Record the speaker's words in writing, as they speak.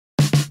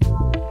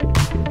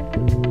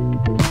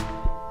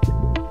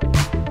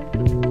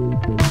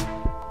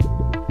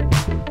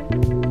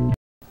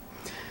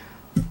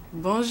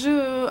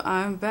Bonjour,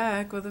 I'm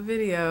back with a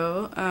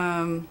video.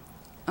 I'm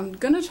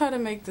gonna try to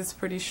make this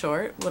pretty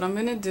short. What I'm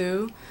gonna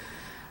do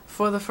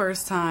for the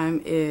first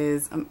time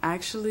is I'm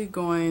actually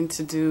going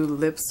to do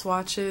lip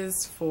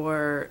swatches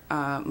for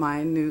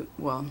my new,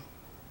 well,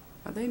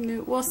 are they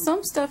new? Well,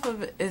 some stuff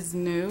of it is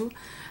new.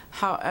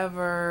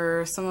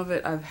 However, some of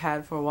it I've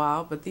had for a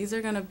while, but these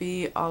are gonna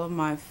be all of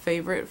my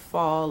favorite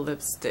fall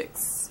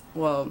lipsticks.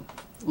 Well,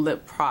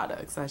 lip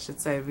products, I should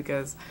say,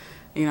 because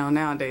you know,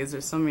 nowadays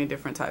there's so many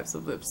different types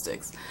of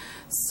lipsticks.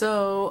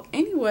 So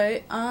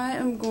anyway, I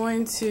am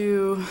going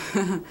to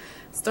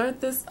start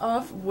this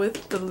off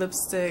with the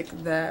lipstick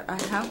that I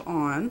have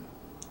on.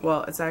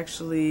 Well, it's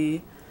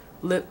actually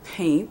lip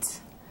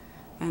paint,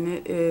 and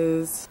it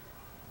is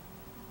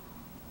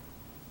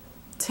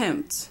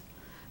Tempt.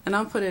 And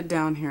I'll put it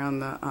down here on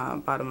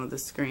the bottom of the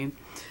screen.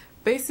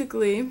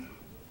 Basically,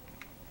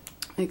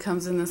 it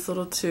comes in this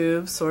little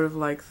tube, sort of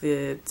like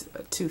the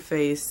Too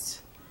Faced,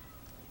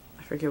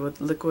 I forget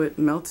what, liquid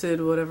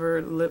melted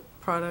whatever lip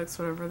products,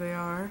 whatever they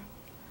are.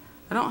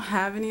 I don't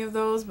have any of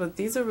those, but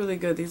these are really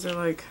good. These are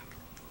like,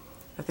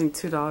 I think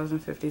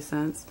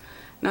 $2.50.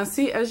 Now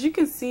see, as you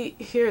can see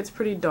here, it's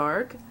pretty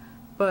dark,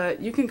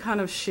 but you can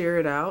kind of sheer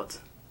it out,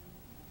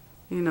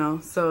 you know,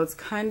 so it's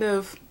kind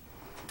of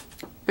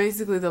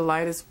basically the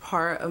lightest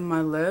part of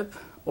my lip,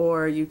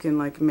 or you can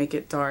like make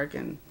it dark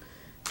and,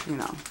 you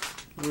know,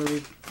 really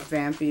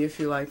vampy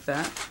if you like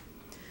that.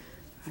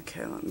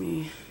 Okay, let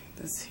me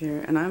this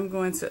here, and I'm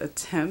going to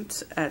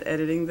attempt at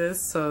editing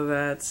this so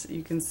that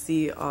you can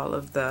see all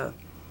of the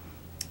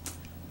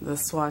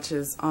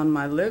swatches on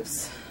my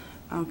lips.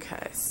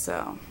 Okay,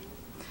 so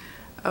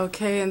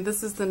and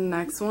this is the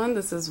next one.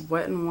 This is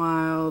Wet n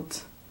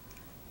Wild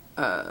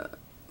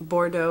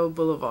Bordeaux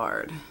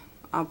Boulevard.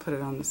 I'll put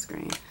it on the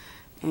screen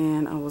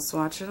and I will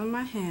swatch it on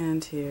my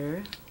hand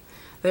here.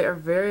 They are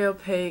very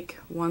opaque,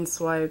 one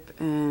swipe,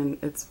 and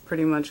it's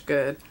pretty much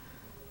good.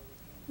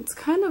 It's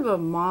kind of a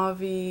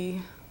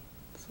mauvey,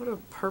 sort of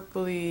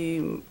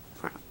purpley,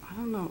 I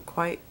don't know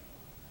quite.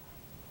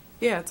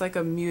 Yeah, it's like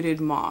a muted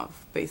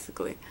mauve,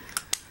 basically.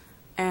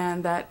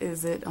 And that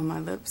is it on my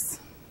lips.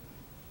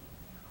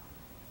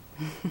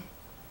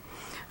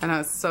 I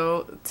know it's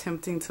so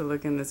tempting to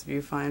look in this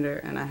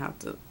viewfinder, and I have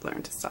to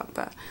learn to stop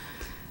that.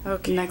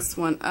 Okay, next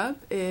one up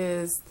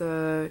is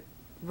the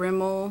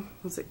Rimmel.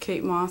 Was it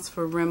Kate Moss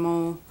for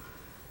Rimmel?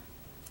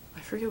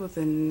 I forget what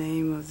the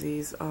name of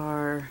these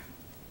are.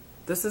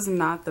 This is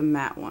not the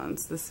matte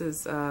ones. This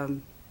is,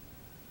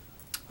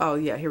 oh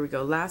yeah, here we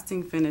go.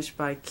 Lasting Finish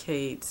by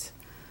Kate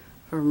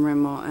from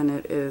Rimmel, and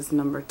it is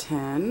number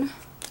 10.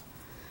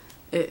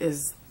 It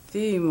is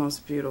the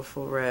most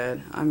beautiful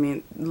red. I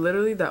mean,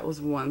 literally that was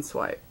one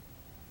swipe.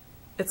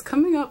 It's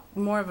coming up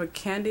more of a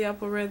candy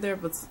apple red there,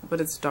 but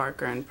it's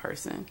darker in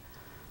person.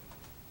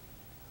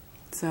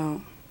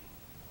 So,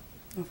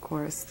 of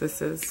course,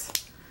 this is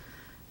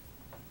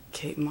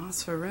Kate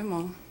Moss for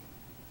Rimmel.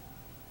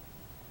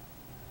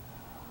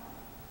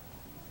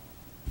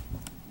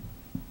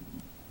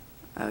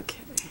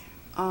 Okay,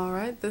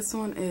 alright, this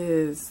one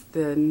is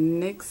the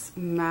NYX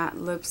matte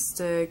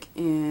lipstick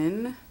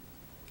in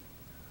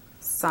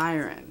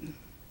Siren.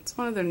 It's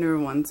one of their newer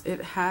ones.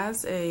 It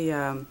has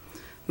a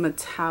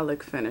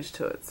metallic finish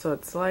to it, so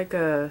it's like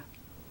a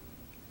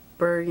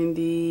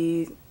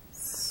burgundy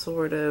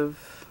sort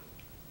of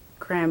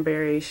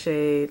cranberry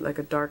shade, like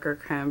a darker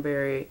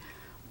cranberry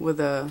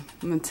with a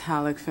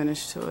metallic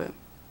finish to it.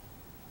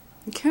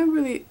 You can't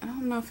really, I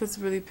don't know if it's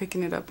really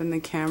picking it up in the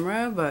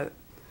camera, but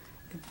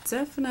it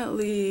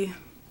definitely,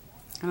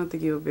 I don't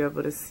think you'll be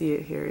able to see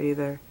it here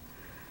either,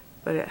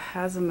 but it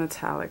has a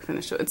metallic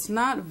finish. So it's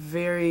not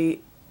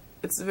very,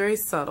 it's very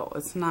subtle.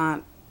 It's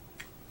not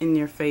in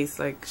your face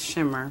like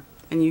shimmer,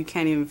 and you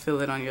can't even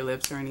feel it on your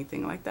lips or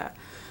anything like that,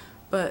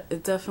 but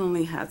it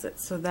definitely has it.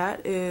 So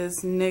that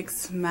is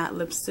NYX matte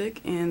lipstick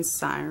in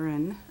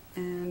Siren.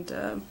 And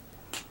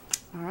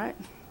alright.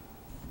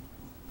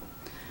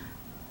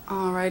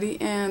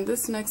 Alrighty, and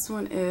this next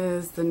one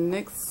is the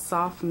NYX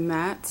Soft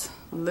Matte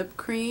Lip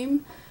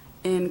Cream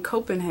in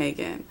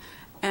Copenhagen.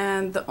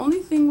 And the only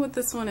thing with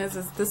this one is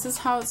this is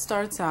how it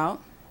starts out.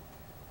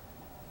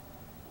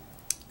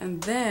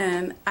 And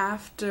then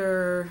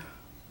after,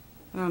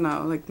 I don't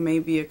know, like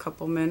maybe a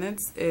couple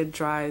minutes, it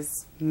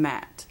dries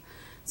matte.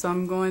 So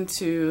I'm going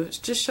to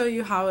just show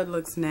you how it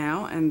looks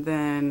now, and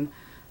then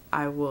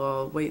I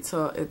will wait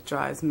till it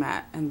dries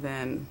matte and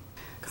then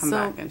come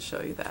back and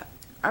show you that.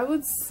 I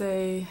would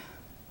say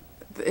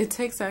it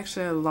takes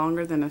actually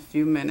longer than a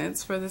few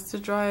minutes for this to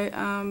dry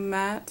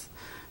matte,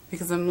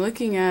 because I'm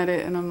looking at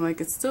it and I'm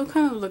like, it still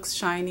kind of looks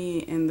shiny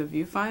in the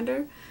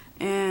viewfinder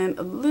and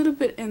a little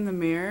bit in the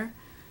mirror,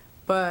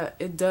 but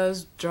it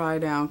does dry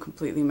down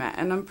completely matte.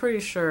 And I'm pretty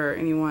sure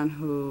anyone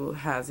who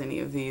has any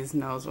of these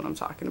knows what I'm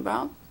talking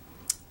about.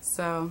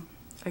 So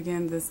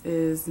again, this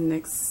is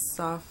NYX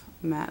Soft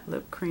Matte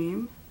Lip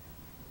Cream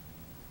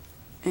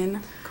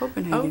in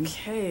Copenhagen.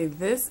 Okay,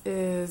 this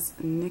is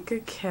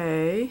Nicka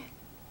K.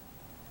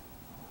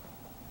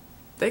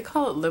 They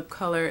call it lip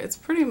color. It's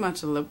pretty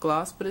much a lip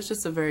gloss, but it's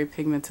just a very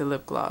pigmented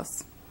lip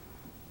gloss.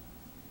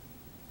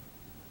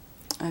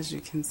 as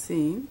you can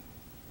see.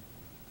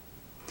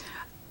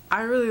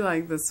 I really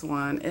like this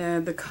one,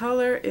 and the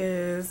color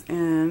is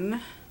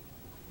in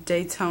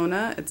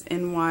Daytona. It's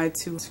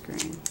NY2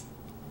 screen.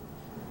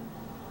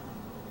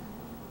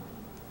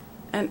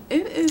 And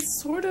it is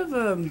sort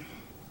of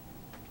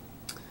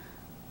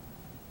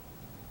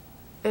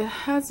it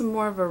has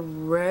more of a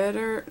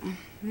redder,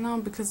 no,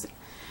 because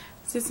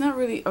see, it's not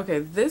really, okay,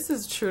 this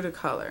is true to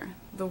color.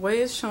 The way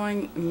it's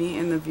showing me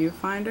in the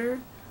viewfinder,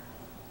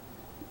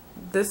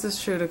 this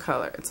is true to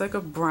color. It's like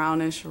a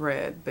brownish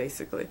red,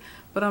 basically.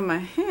 But on my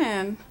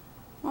hand,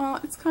 well,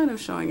 it's kind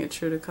of showing it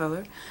true to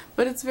color,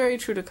 but it's very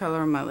true to color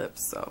on my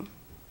lips, so.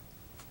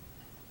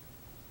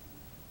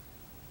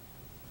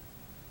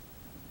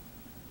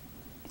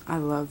 I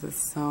love this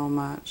so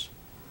much.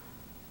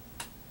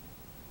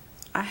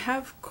 I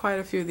have quite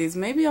a few of these.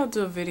 Maybe I'll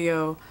do a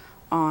video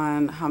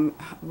on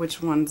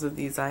which ones of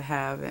these I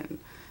have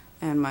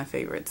and my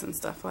favorites and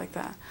stuff like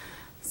that.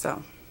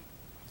 So,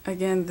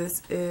 again,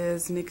 this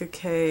is Nicka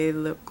K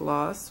lip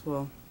gloss.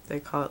 Well, they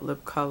call it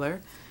lip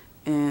color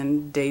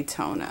in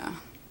Daytona.